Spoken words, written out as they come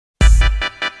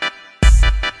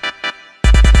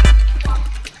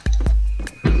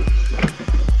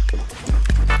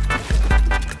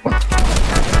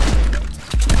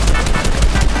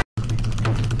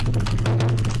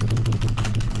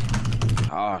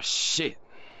shit.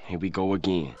 Here we go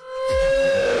again.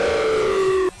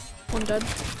 One dead.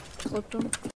 Flipped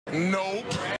him. Nope.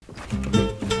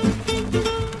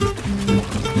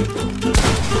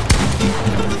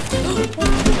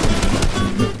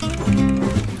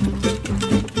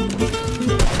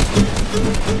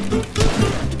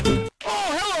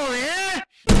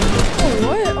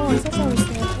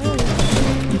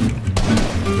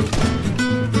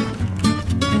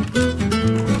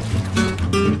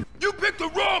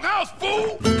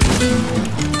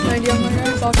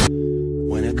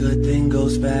 When a good thing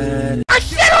goes bad, I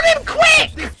shit on him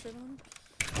quick!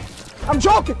 I'm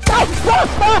joking! Stop! Stop!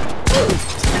 Stop!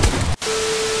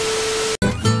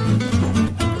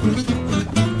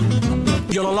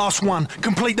 You're the last one.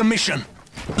 Complete the mission.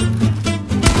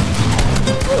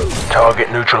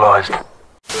 Target neutralized.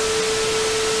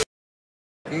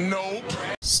 Nope.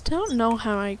 Still don't know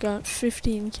how I got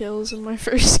 15 kills in my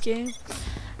first game.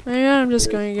 Maybe I'm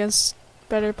just going against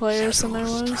better players than I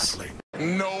was.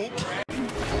 Nope.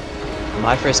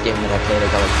 My first game that I played, I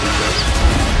got like 2 kills.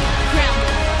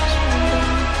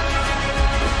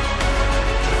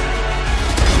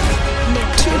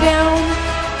 2 down.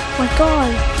 Oh my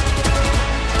god.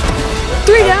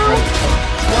 3 down.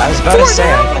 I was about to say,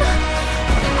 down.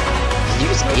 he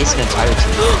was ace an entire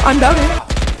team. I'm better.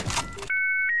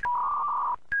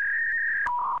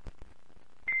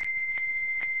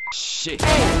 Shit.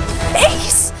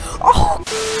 Ace! Oh!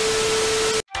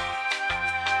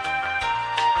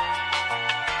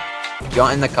 You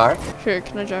want in the car? Sure,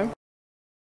 can I drive?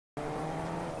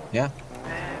 Yeah.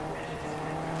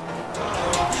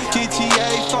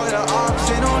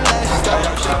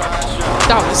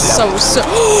 That was so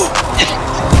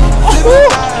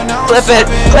Flip it!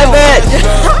 Flip it!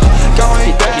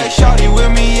 going back, shawty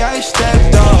with me, I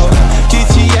stepped up.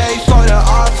 GTA for the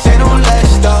ops, ain't no less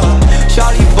stuff.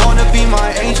 Shawty born to be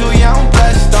my angel, yeah, I'm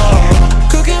blessed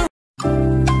up. Cooking.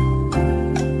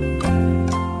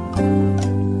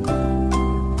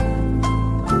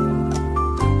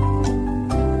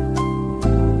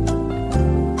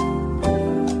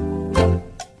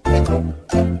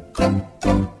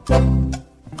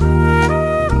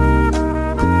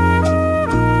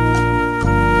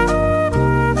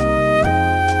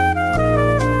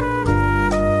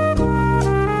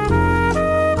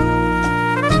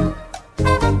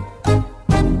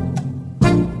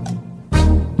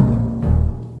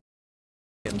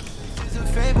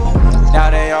 Now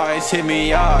they always hit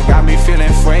me up, got me feeling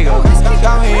fuego.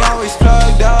 Got me always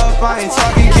plugged up, I ain't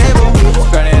talking cable.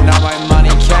 Spending all my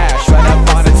money cash right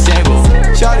up on the table.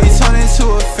 Shawty turn into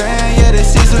a fan, yeah,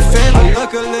 this is a favor. I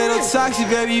look a little toxic,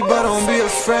 baby, but don't be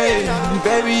afraid.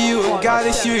 Baby, you a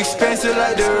goddess, you expensive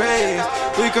like the rays.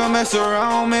 We can mess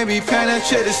around, maybe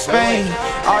penetrate to Spain.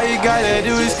 All you gotta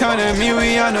do is come to me,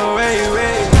 we on the way,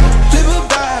 Flip a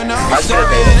bag, now I'm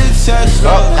serving in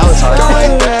Tesla. That was hard.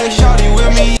 Going back, shawty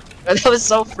with me. That was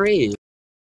so free.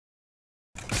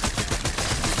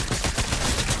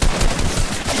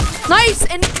 Nice!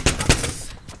 And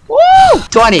Woo!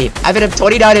 20. I've been up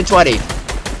 29 and 20.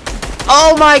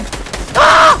 Oh my!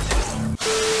 Ah!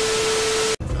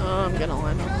 I'm gonna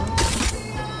land on that.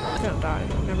 I'm gonna die.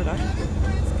 I'll never die.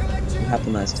 What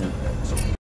happened last time?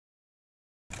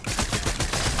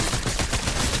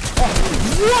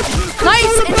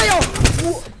 Nice! And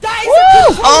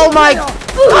Oh my!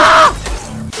 Ah!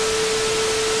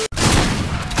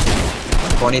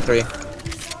 23.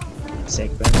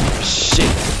 Sick, man. Shit.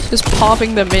 just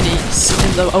popping the minis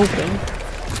in the open.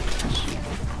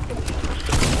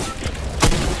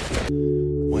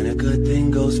 When a good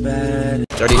thing goes bad.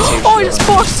 32. Oh, I just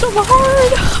fought so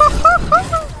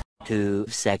hard! 2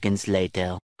 seconds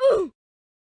later.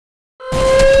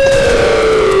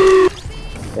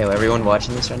 Yo, everyone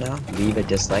watching this right now, leave a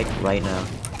dislike right now,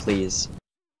 please.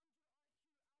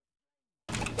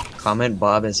 Comment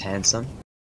Bob is handsome.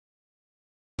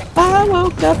 I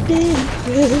woke up in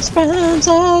his friend's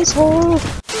asshole.